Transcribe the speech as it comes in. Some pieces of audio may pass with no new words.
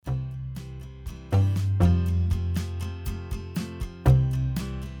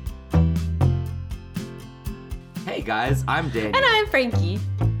Hey guys, I'm Daniel. And I'm Frankie.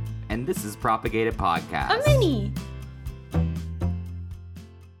 And this is Propagated Podcast. A mini.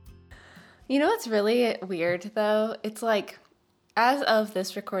 You know what's really weird, though? It's like, as of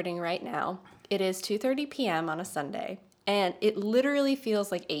this recording right now, it is 2:30 p.m. on a Sunday, and it literally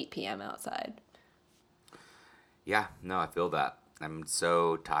feels like 8 p.m. outside. Yeah, no, I feel that. I'm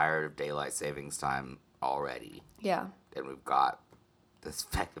so tired of daylight savings time already. Yeah. And we've got this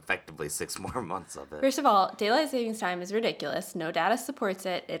effectively 6 more months of it. First of all, daylight savings time is ridiculous. No data supports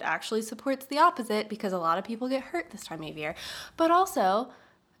it. It actually supports the opposite because a lot of people get hurt this time of year. But also,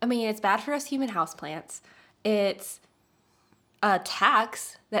 I mean, it's bad for us human houseplants. It's a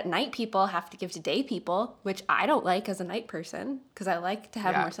tax that night people have to give to day people, which I don't like as a night person because I like to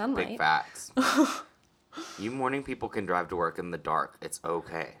have more sunlight. Big facts. You morning people can drive to work in the dark. It's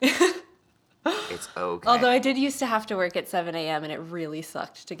okay. It's okay. Although I did used to have to work at 7 a.m. and it really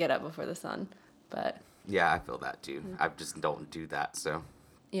sucked to get up before the sun. But yeah, I feel that too. I just don't do that, so.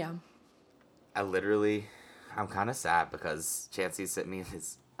 Yeah. I'm kind of sad because Chancey sent me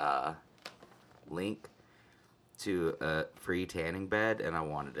his link to a free tanning bed, and I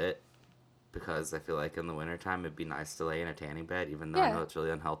wanted it because I feel like in the wintertime it'd be nice to lay in a tanning bed, even though I know it's really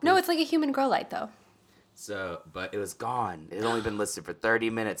unhealthy. No, it's like a human grow light, though. So, but it was gone. It had only been listed for 30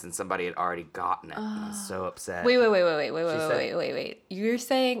 minutes, and somebody had already gotten it. I was so upset. Wait. You're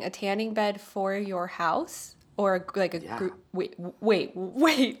saying a tanning bed for your house? Or like a group? Wait,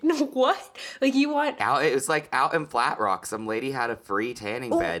 what? Like you want... It was like out in Flat Rock, some lady had a free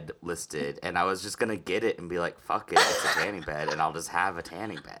tanning bed listed, and I was just going to get it and be like, fuck it, it's a tanning bed, and I'll just have a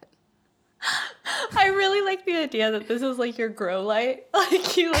tanning bed. I really like the idea that this is like your grow light.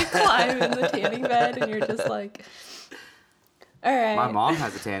 Like you like climb in the tanning bed and you're just like, all right. My mom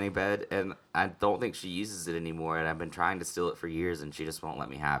has a tanning bed and I don't think she uses it anymore, and I've been trying to steal it for years and she just won't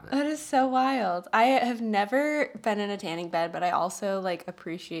let me have it. That is so wild. I have never been in a tanning bed, but I also like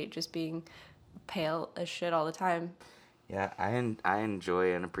appreciate just being pale as shit all the time. Yeah, I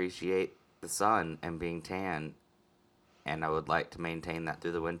enjoy and appreciate the sun and being tan. And I would like to maintain that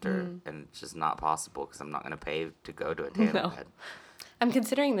through the winter, and it's just not possible because I'm not going to pay to go to a tanning bed. I'm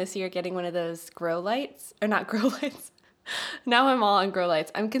considering this year getting one of those grow lights, or not grow lights. Now I'm all on grow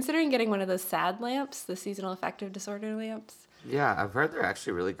lights. I'm considering getting one of those SAD lamps, the seasonal affective disorder lamps. Yeah, I've heard they're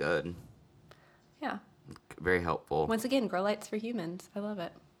actually really good. Yeah. Very helpful. Once again, grow lights for humans. I love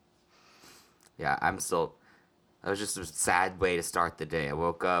it. Yeah, that was just a sad way to start the day. I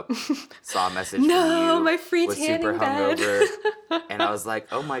woke up, saw a message from you. No, my free was tanning super bed. hungover, and I was like,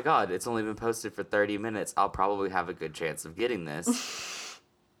 oh my god, it's only been posted for 30 minutes. I'll probably have a good chance of getting this.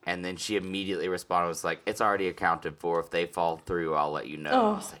 And then she immediately responded, was like, it's already accounted for. If they fall through, I'll let you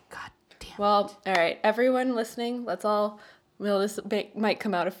know. I was like, god damn. Well, all right, everyone listening, this might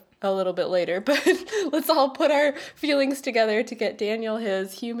come out a little bit later, but let's all put our feelings together to get Daniel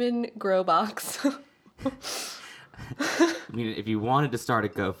his human grow box. I mean, if you wanted to start a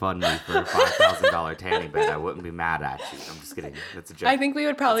GoFundMe for a $5,000 tanning bed, I wouldn't be mad at you. I'm just kidding. That's a joke. I think we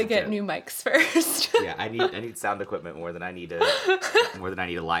would probably get new mics first. Yeah, I need sound equipment more than I need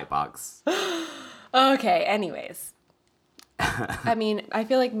a light box. Okay, anyways. I mean, I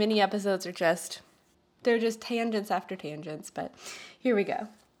feel like mini episodes are they're just tangents after tangents, but here we go.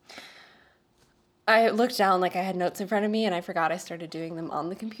 I looked down like I had notes in front of me, and I forgot I started doing them on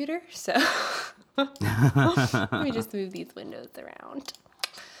the computer, so let me just move these windows around.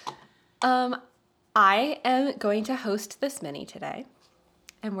 I am going to host this mini today,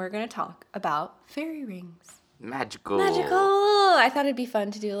 and we're going to talk about fairy rings. Magical! I thought it'd be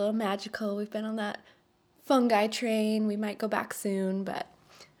fun to do a little magical. We've been on that fungi train. We might go back soon, but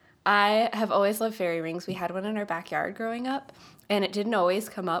I have always loved fairy rings. We had one in our backyard growing up, and it didn't always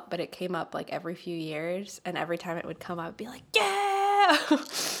come up, but it came up like every few years, and every time it would come up, I'd be like, yeah!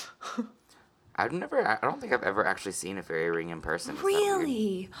 I don't think I've ever actually seen a fairy ring in person.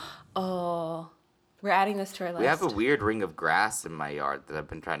 Really? Oh, we're adding this to our list. We have a weird ring of grass in my yard that I've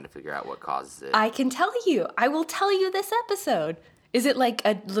been trying to figure out what causes it. I can tell you. I will tell you this episode. Is it like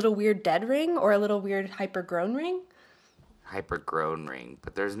a little weird dead ring or a little weird hyper-grown ring? Hyper-grown ring,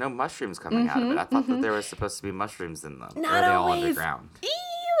 but there's no mushrooms coming out of it. I thought that there was supposed to be mushrooms in them. Not or are they always. all underground?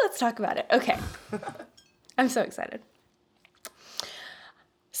 Let's talk about it. Okay. I'm so excited.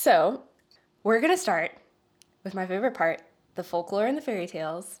 So, we're going to start with my favorite part, the folklore and the fairy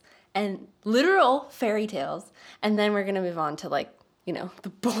tales, and literal fairy tales, and then we're going to move on to like, the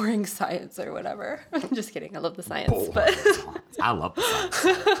boring science or whatever. I'm just kidding. I love the science, but I love the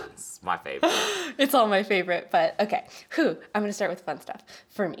science. It's my favorite. It's all my favorite, but okay. I'm going to start with fun stuff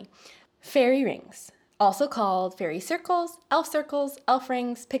for me. Fairy rings, also called fairy circles, elf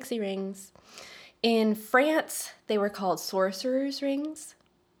rings, pixie rings. In France, they were called sorcerer's rings,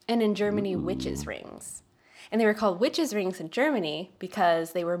 and in Germany, witches' rings. And they were called witches' rings in Germany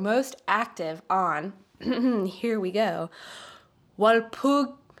because they were most active on, here we go,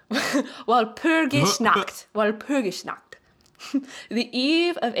 Walpurgisnacht. Walpurgisnacht. The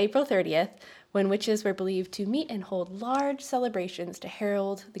eve of April 30th, when witches were believed to meet and hold large celebrations to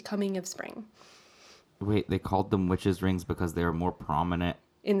herald the coming of spring. Wait, they called them witches' rings because they were more prominent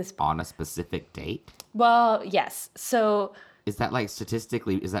In the on a specific date? Well, yes. So Is that like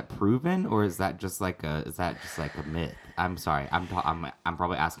statistically? Is that proven, or is that just like a myth? I'm sorry. I'm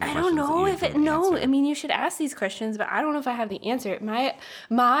probably asking. I questions don't know that you if it. didn't No, answer. I mean you should ask these questions, but I don't know if I have the answer.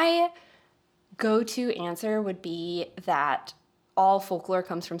 My go-to answer would be that all folklore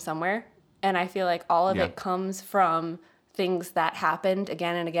comes from somewhere, and I feel like all of Yeah. it comes from things that happened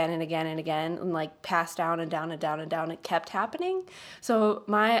again and again and again and again, and like passed down and down and down and down. It kept happening. So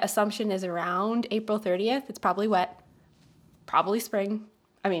my assumption is around April 30th. It's probably wet. Probably spring.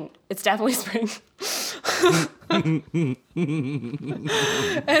 I mean, it's definitely spring. And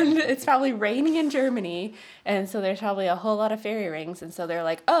it's probably raining in Germany. And so there's probably a whole lot of fairy rings. And so they're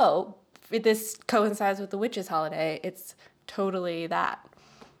like, oh, this coincides with the witches' holiday. It's totally that.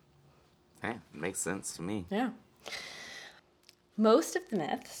 Hey, makes sense to me. Yeah. Most of the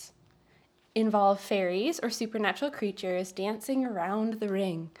myths involve fairies or supernatural creatures dancing around the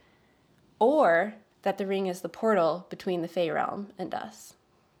ring, or that the ring is the portal between the Fey realm and us.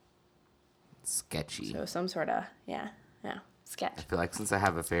 Sketchy. So some sort of, yeah, sketch. I feel like since I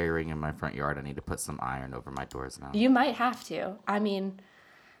have a fairy ring in my front yard, I need to put some iron over my doors now. You might have to. I mean,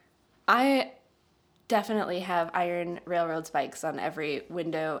 I definitely have iron railroad spikes on every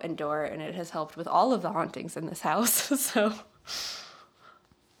window and door, and it has helped with all of the hauntings in this house, so...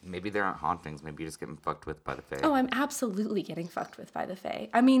 Maybe there aren't hauntings. Maybe you're just getting fucked with by the fae. Oh, I'm absolutely getting fucked with by the fae.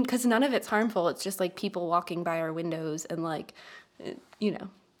 I mean, because none of it's harmful. It's just like people walking by our windows and like, you know.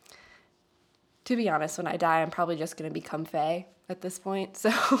 To be honest, when I die, I'm probably just going to become fae at this point.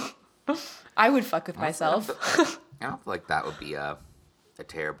 So I would fuck with myself. I don't feel like that would be a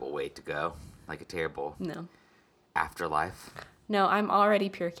terrible way to go. Like a terrible No. afterlife. No, I'm already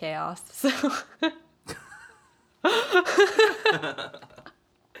pure chaos. So.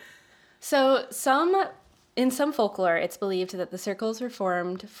 So in some folklore, it's believed that the circles were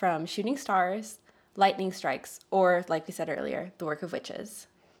formed from shooting stars, lightning strikes, or, like we said earlier, the work of witches.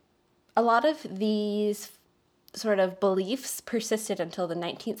 A lot of these sort of beliefs persisted until the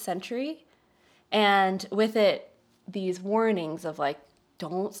 19th century, and with it, these warnings of like,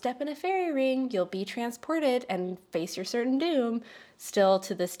 don't step in a fairy ring, you'll be transported and face your certain doom, still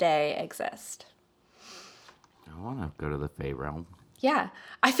to this day exist. I want to go to the fae realm. Yeah.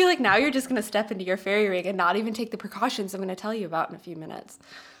 I feel like now you're just going to step into your fairy ring and not even take the precautions I'm going to tell you about in a few minutes.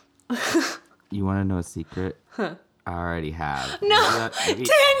 You want to know a secret? Huh. I already have. No, Daniel!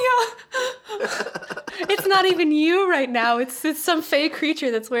 It's not even you right now. It's some fey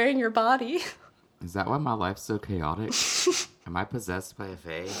creature that's wearing your body. Is that why my life's so chaotic? Am I possessed by a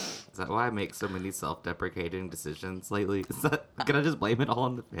fae? Is that why I make so many self-deprecating decisions lately? Can I just blame it all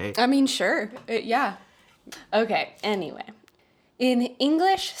on the fae? I mean, sure. Yeah. Okay, anyway. In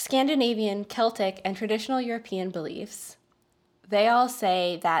English, Scandinavian, Celtic, and traditional European beliefs, they all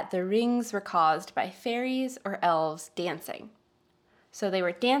say that the rings were caused by fairies or elves dancing. So they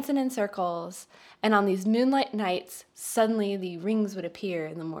were dancing in circles, and on these moonlight nights, suddenly the rings would appear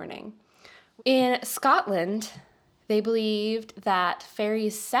in the morning. In Scotland, they believed that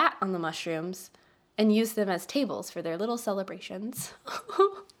fairies sat on the mushrooms and used them as tables for their little celebrations.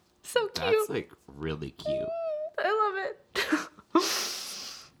 So cute. That's like really cute. I love it.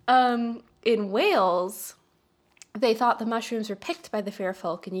 In Wales, they thought the mushrooms were picked by the fair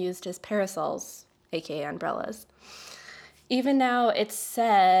folk and used as parasols, aka umbrellas. Even now, it's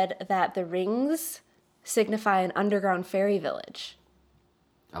said that the rings signify an underground fairy village.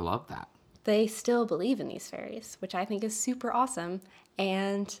 I love that. They still believe in these fairies, which I think is super awesome,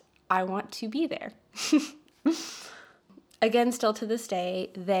 and I want to be there. Again, still to this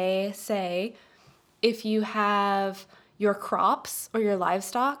day, they say if you have your crops or your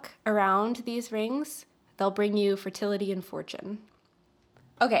livestock around these rings, they'll bring you fertility and fortune.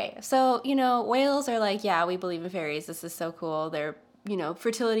 Okay, so, whales are like, yeah, we believe in fairies. This is so cool. They're,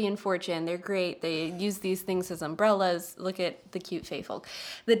 fertility and fortune. They're great. They use these things as umbrellas. Look at the cute fae folk.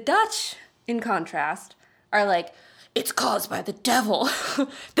 The Dutch, in contrast, are like, it's caused by the devil.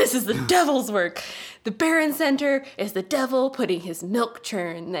 This is the devil's work. The Barron Center is the devil putting his milk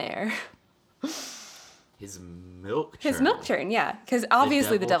churn there. His milk churn. His milk churn, yeah. Because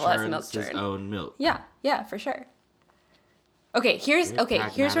obviously the devil has a milk churn. His own milk. Yeah, for sure. Here's where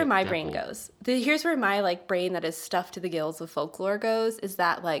pragmatic my brain devil. goes. Here's where my like brain that is stuffed to the gills with folklore goes, is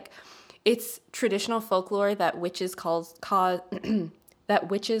that like it's traditional folklore that witches cause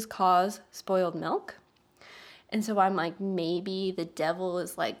spoiled milk. And so I'm like, maybe the devil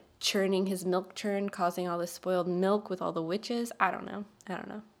is like churning his milk churn, causing all this spoiled milk with all the witches. I don't know. I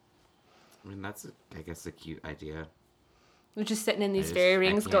mean, that's, I guess, a cute idea. We're just sitting in these fairy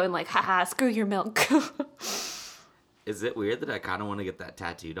rings going like, haha, screw your milk. Is it weird that I kind of want to get that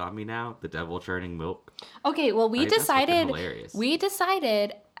tattooed on me now? The devil churning milk? Okay, well, Like, that's fucking hilarious. we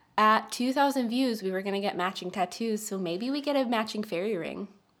decided at 2,000 views we were going to get matching tattoos, so maybe we get a matching fairy ring.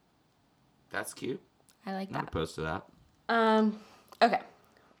 That's cute. I like I'm not that. opposed to that. Okay.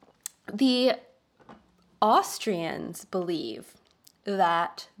 The Austrians believe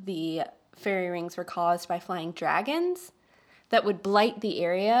that the fairy rings were caused by flying dragons that would blight the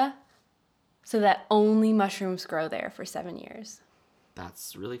area so that only mushrooms grow there for 7 years.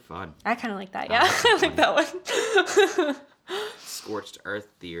 That's really fun. I kind of like that. Yeah, I like that one. Scorched earth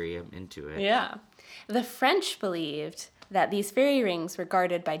theory, I'm into it. Yeah. The French believed that these fairy rings were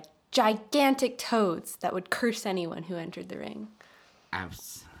guarded by gigantic toads that would curse anyone who entered the ring. I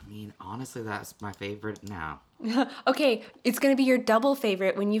mean, honestly, that's my favorite now. Okay, it's going to be your double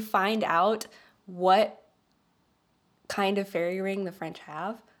favorite when you find out what kind of fairy ring the French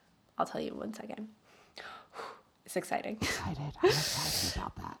have. I'll tell you in 1 second. It's exciting. I'm excited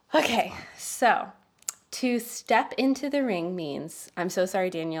about that. Okay, so to step into the ring means, I'm so sorry,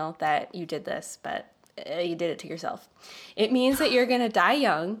 Daniel, that you did this, but you did it to yourself. It means that you're going to die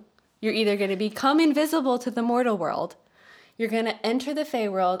young. You're either going to become invisible to the mortal world. You're going to enter the Fey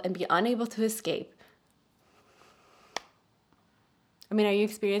world and be unable to escape. I mean, are you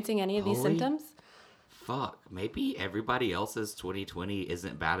experiencing any of these Holy symptoms? Fuck, maybe everybody else's 2020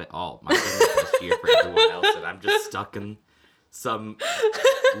 isn't bad at all. Might be the best year for everyone else, and I'm just stuck in some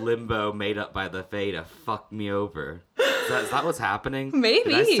limbo made up by the Fae to fuck me over. Is that what's happening?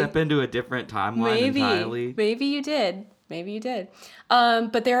 Maybe. Did I step into a different timeline entirely? Maybe you did.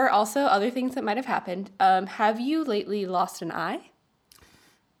 But there are also other things that might have happened. Have you lately lost an eye?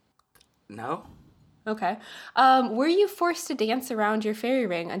 No. Okay. Were you forced to dance around your fairy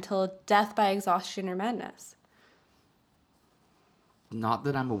ring until death by exhaustion or madness? Not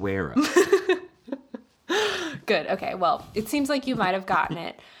that I'm aware of. Good. Okay. Well, it seems like you might have gotten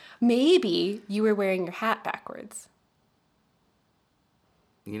it. Maybe you were wearing your hat backwards.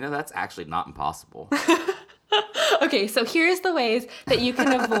 You know, that's actually not impossible. Okay, so here's the ways that you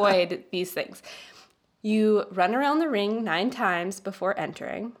can avoid these things. You run around the ring 9 times before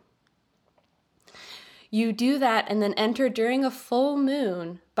entering. You do that and then enter during a full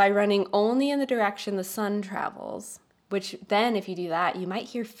moon by running only in the direction the sun travels, which then, if you do that, you might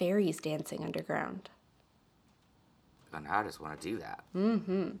hear fairies dancing underground. And I just want to do that.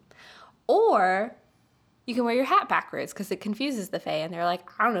 Or you can wear your hat backwards because it confuses the Fae and they're like,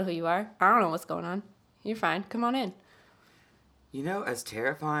 I don't know who you are. I don't know what's going on. You're fine. Come on in. You know, as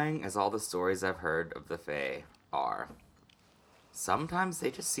terrifying as all the stories I've heard of the Fae are, sometimes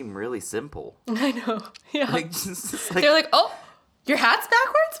they just seem really simple. I know. Yeah. Like, just like, They're like, oh, your hat's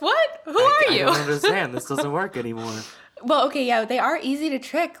backwards? What? Who are you? I don't understand. This doesn't work anymore. Well, okay, yeah, they are easy to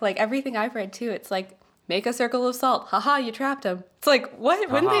trick. Like everything I've read too, it's like, make a circle of salt. Haha, you trapped him. It's like, what?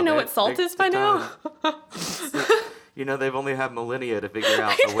 Wouldn't they know what salt is by now? You know, they've only had millennia to figure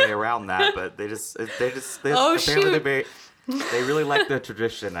out a way around that, but they Oh, apparently shoot. They really like the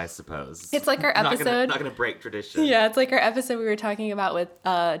tradition, I suppose. It's like our episode. Not gonna break tradition. Yeah, it's like our episode we were talking about with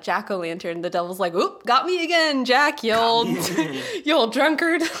Jack-o'-lantern. The devil's like, oop, got me again, Jack, you old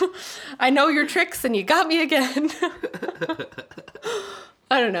drunkard. I know your tricks and you got me again.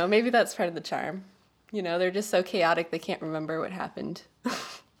 I don't know. Maybe that's part of the charm. You know, they're just so chaotic they can't remember what happened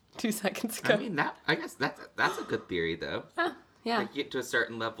 2 seconds ago. I mean, I guess that's a good theory, though. Yeah. Like, you get to a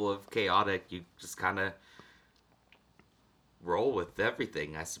certain level of chaotic, you just kind of roll with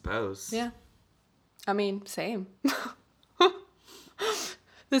everything, I suppose. Yeah. I mean, same.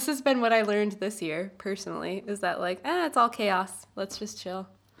 This has been what I learned this year, personally, is that, like, it's all chaos. Let's just chill.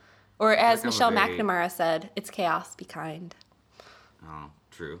 Or as Like, I'm a Michelle very- McNamara said, it's chaos, be kind. Oh,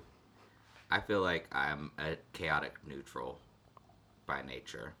 true. I feel like I'm a chaotic neutral by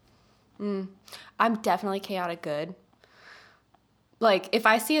nature. I'm definitely chaotic good. Like, if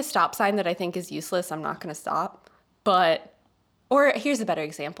I see a stop sign that I think is useless, I'm not going to stop. Or here's a better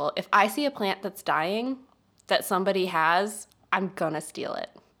example. If I see a plant that's dying that somebody has, I'm going to steal it.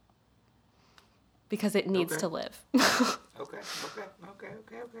 Because it needs Okay. to live. Okay.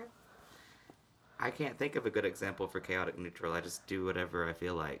 I can't think of a good example for chaotic neutral. I just do whatever I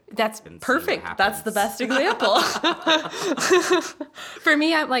feel like. That's and see what perfect. That's the happens. best example. For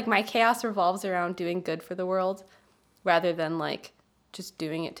me, I'm like, my chaos revolves around doing good for the world rather than like just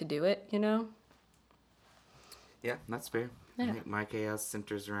doing it to do it, you know? Yeah, that's fair. Yeah. I think my chaos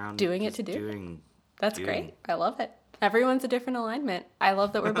centers around Doing it just to do it. doing. That's doing- great. I love it. Everyone's a different alignment. I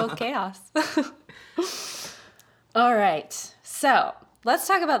love that we're both chaos. All right. So let's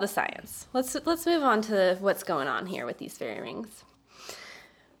talk about the science. Let's move on to what's going on here with these fairy rings.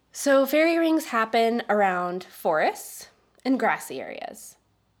 So fairy rings happen around forests and grassy areas.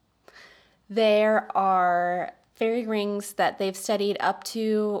 There are fairy rings that they've studied up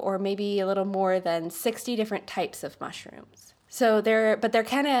to, or maybe a little more than 60 different types of mushrooms. So they're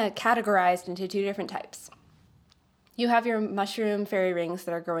kind of categorized into two different types. You have your mushroom fairy rings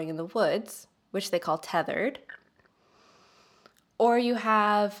that are growing in the woods, which they call tethered. Or you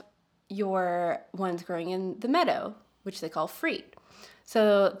have your ones growing in the meadow, which they call freed.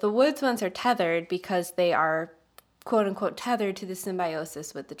 So the woods ones are tethered because they are, quote unquote, tethered to the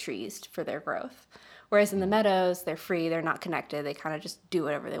symbiosis with the trees for their growth. Whereas in the meadows, they're free, they're not connected, they kind of just do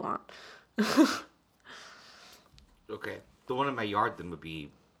whatever they want. Okay. The one in my yard then would be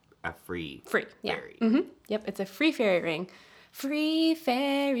a free. Free, yeah. fairy. Mm-hmm. Yep, it's a free fairy ring. Free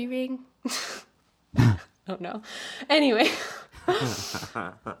fairy ring. Oh no. Anyway.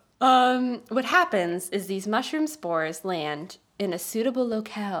 What happens is these mushroom spores land in a suitable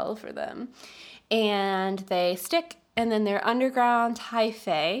locale for them, and they stick, and then their underground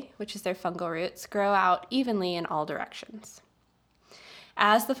hyphae, which is their fungal roots, grow out evenly in all directions.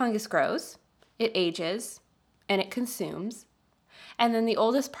 As the fungus grows, it ages, and it consumes, and then the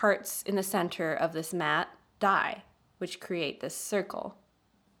oldest parts in the center of this mat die, which create this circle.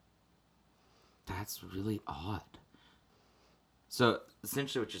 That's really odd. So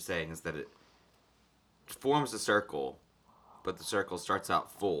essentially what you're saying is that it forms a circle, but the circle starts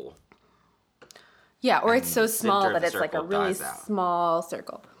out full. Yeah, or it's so the small center of that the it's like a circle really dies out. small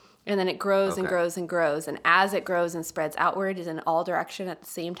circle. And then it grows and Okay. grows and grows. And as it grows and spreads outward is in all direction at the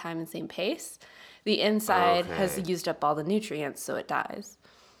same time and same pace, the inside has Okay. used up all the nutrients, so it dies.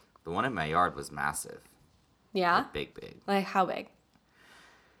 The one in my yard was massive. Yeah? Big, big. Like how big?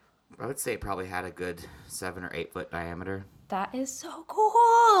 I would say it probably had a good 7 or 8 foot diameter. That is so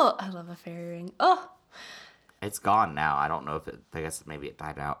cool. I love a fairy ring. Oh. It's gone now. I don't know if I guess maybe it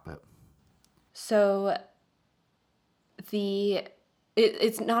died out, but So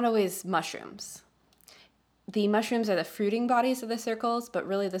it's not always mushrooms. The mushrooms are the fruiting bodies of the circles, but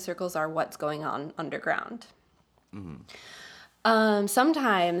really the circles are what's going on underground.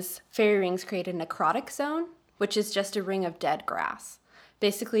 Sometimes fairy rings create a necrotic zone, which is just a ring of dead grass.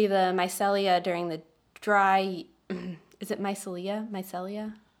 Basically, the mycelia during the dry... Is it mycelia?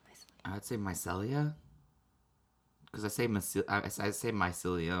 Mycelia? I would say mycelia. Because I say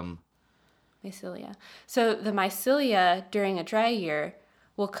mycelium. Mycelia. So the mycelia during a dry year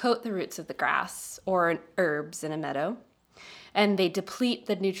will coat the roots of the grass or herbs in a meadow, and they deplete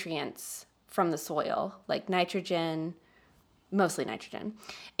the nutrients from the soil, like nitrogen, mostly nitrogen,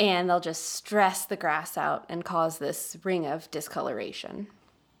 and they'll just stress the grass out and cause this ring of discoloration.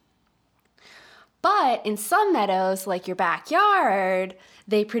 But in some meadows, like your backyard,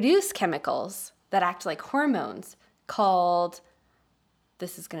 they produce chemicals that act like hormones called,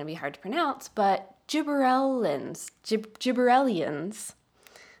 this is going to be hard to pronounce, but gibberellins. Gibberellins.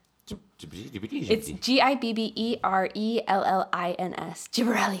 It's Gibberellins.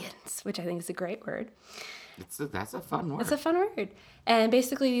 Gibberellins, which I think is a great word. That's a fun word. It's a fun word. And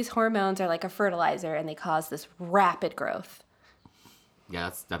basically these hormones are like a fertilizer and they cause this rapid growth. Yeah,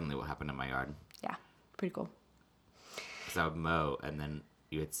 that's definitely what happened in my yard. Yeah, pretty cool. Because I would mow, and then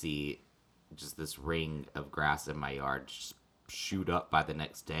you would see just this ring of grass in my yard just shoot up by the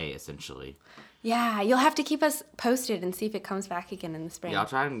next day, essentially. Yeah, you'll have to keep us posted and see if it comes back again in the spring. Yeah, I'll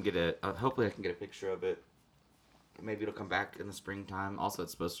try and hopefully I can get a picture of it. Maybe it'll come back in the springtime. Also,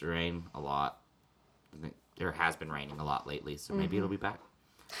 it's supposed to rain a lot. I think there has been raining a lot lately, so maybe it'll be back.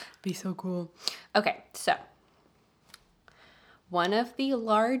 Be so cool. Okay, so one of the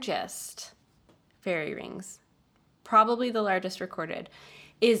largest fairy rings, probably the largest recorded,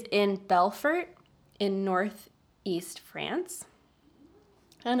 is in Belfort in northeast France.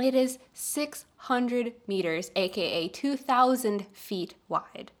 And it is 600 meters, aka 2,000 feet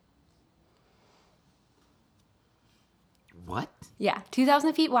wide. What? Yeah,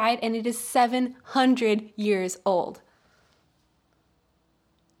 2,000 feet wide, and it is 700 years old.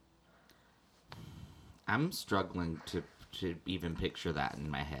 I'm struggling to even picture that in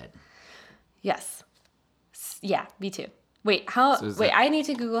my head. Yes. Yeah, me too. Wait, I need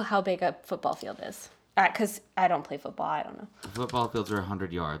to Google how big a football field is. Because I don't play football. I don't know. Football fields are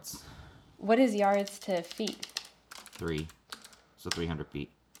 100 yards. What is yards to feet? 3. So 300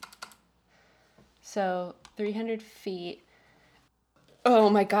 feet. So 300 feet. Oh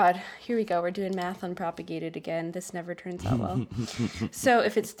my God. Here we go. We're doing math unpropagated again. This never turns out well. So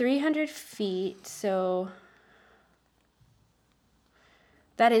if it's 300 feet, so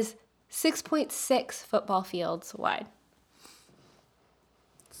that is 6.6 football fields wide.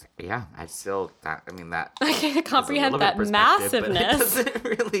 Yeah, I can't comprehend that massiveness. It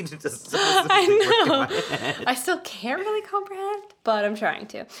really just I know. I still can't really comprehend, but I'm trying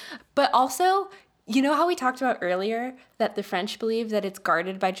to. But also, you know how we talked about earlier that the French believe that it's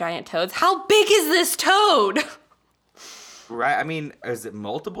guarded by giant toads? How big is this toad? Right, I mean, is it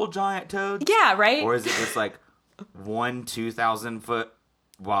multiple giant toads? Yeah, right? Or is it just like one 2,000 foot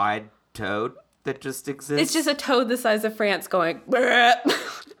wide toad that just exists? It's just a toad the size of France going,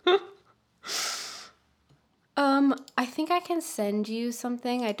 I think I can send you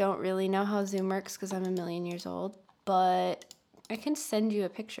something. I don't really know how Zoom works because I'm a million years old, but I can send you a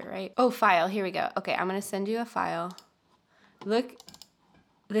picture, right? Oh, file. Here we go. Okay, I'm going to send you a file. Look,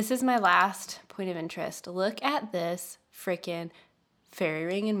 this is my last point of interest. Look at this freaking fairy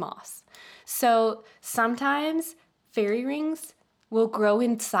ring and moss. So sometimes fairy rings will grow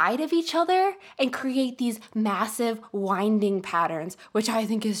inside of each other and create these massive winding patterns, which I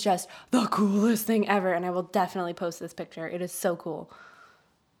think is just the coolest thing ever. And I will definitely post this picture. It is so cool.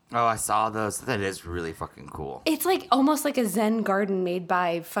 Oh, I saw those. That is really fucking cool. It's like almost like a Zen garden made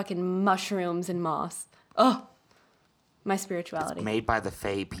by fucking mushrooms and moss. Oh, my spirituality. It's made by the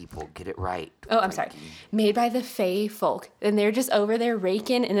Fae people. Get it right. Oh, I'm sorry. Made by the Fae folk. And they're just over there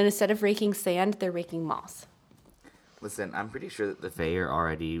raking, and then instead of raking sand, they're raking moss. Listen, I'm pretty sure that the Fae are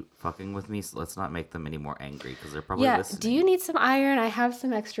already fucking with me, so let's not make them any more angry, because they're probably listening. Do you need some iron? I have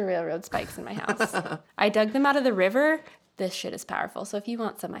some extra railroad spikes in my house. I dug them out of the river. This shit is powerful, so if you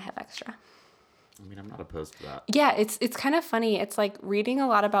want some, I have extra. I mean, I'm not opposed to that. Yeah, it's kind of funny. It's like reading a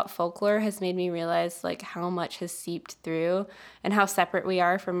lot about folklore has made me realize like how much has seeped through and how separate we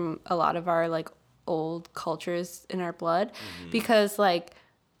are from a lot of our like old cultures in our blood. Mm-hmm. Because like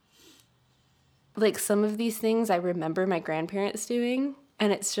some of these things I remember my grandparents doing,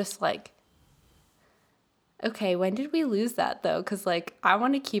 and it's just like, okay, when did we lose that though? Because like I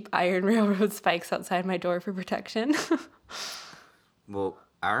want to keep iron railroad spikes outside my door for protection. Well,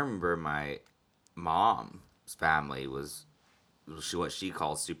 I remember my mom's family was what she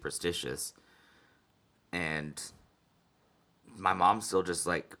calls superstitious, and my mom still just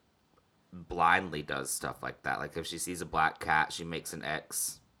like blindly does stuff like that. Like if she sees a black cat, she makes an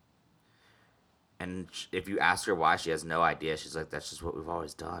X. And if you ask her why, she has no idea. She's like, that's just what we've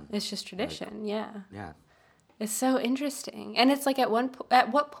always done. It's just tradition, yeah. Yeah. It's so interesting. And it's like at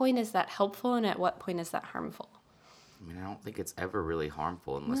what point is that helpful and at what point is that harmful? I mean, I don't think it's ever really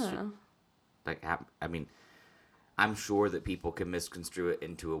harmful unless you, like, I mean, I'm sure that people can misconstrue it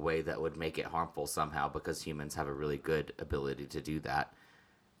into a way that would make it harmful somehow because humans have a really good ability to do that.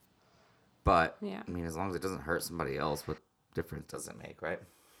 But, yeah. I mean, as long as it doesn't hurt somebody else, what difference does it make, right?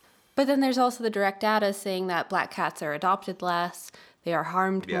 But then there's also the direct data saying that black cats are adopted less, they are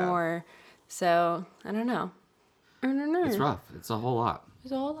harmed more. So, I don't know. It's rough. It's a whole lot.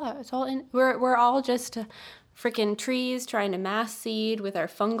 It's a whole lot. It's all in. We're all just freaking trees trying to mass seed with our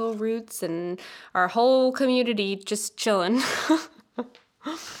fungal roots and our whole community just chilling.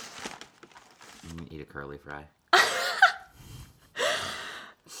 Eat a curly fry.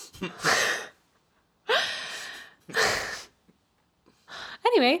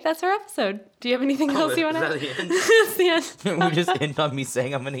 Anyway, that's our episode. Do you have anything else you want to? Is that the end? That's the end. We just end on me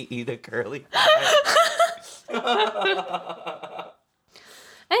saying I'm gonna eat a curly fry.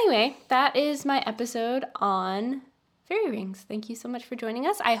 Anyway, that is my episode on fairy rings. Thank you so much for joining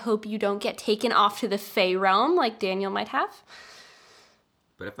us. I hope you don't get taken off to the Fae realm like Daniel might have.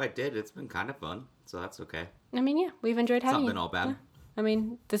 But if I did, it's been kind of fun, so that's okay. I mean, yeah, we've enjoyed having you. It's not been all bad. Yeah. I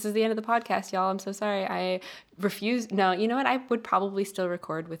mean, this is the end of the podcast, y'all. I'm so sorry. I refuse. No, you know what? I would probably still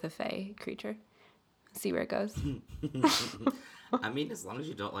record with a Fae creature. See where it goes. I mean, as long as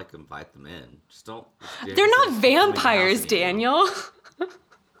you don't, like, invite them in. Just don't... They're not vampires, Daniel.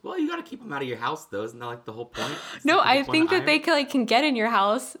 Well, you gotta keep them out of your house, though. Isn't that, like, the whole point? No, I think that they can get in your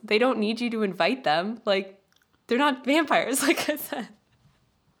house. They don't need you to invite them. Like, they're not vampires, like I said.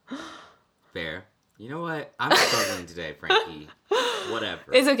 Fair. You know what? I'm struggling today, Frankie.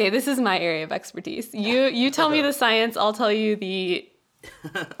 Whatever. It's okay. This is my area of expertise. You tell me the science. I'll tell you the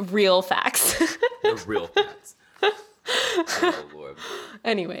real facts. The real facts. Oh, Lord.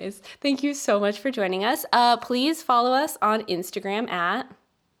 Anyways, thank you so much for joining us. Please follow us on Instagram at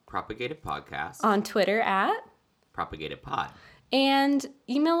Propagated Podcast. On Twitter at Propagated Pod. And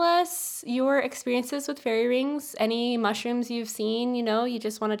email us your experiences with fairy rings, any mushrooms you've seen, you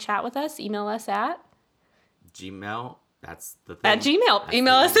just want to chat with us, email us at Gmail. That's the thing. At Gmail. That's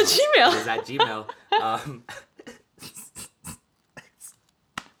email us at Gmail. It is at Gmail.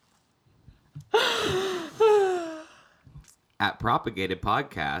 At Propagated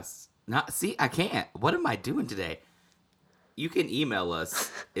Podcasts. See, I can't. What am I doing today? You can email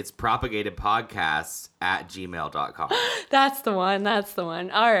us. It's propagatedpodcasts@gmail.com. That's the one.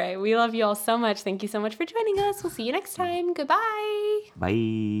 All right. We love you all so much. Thank you so much for joining us. We'll see you next time. Goodbye.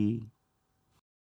 Bye.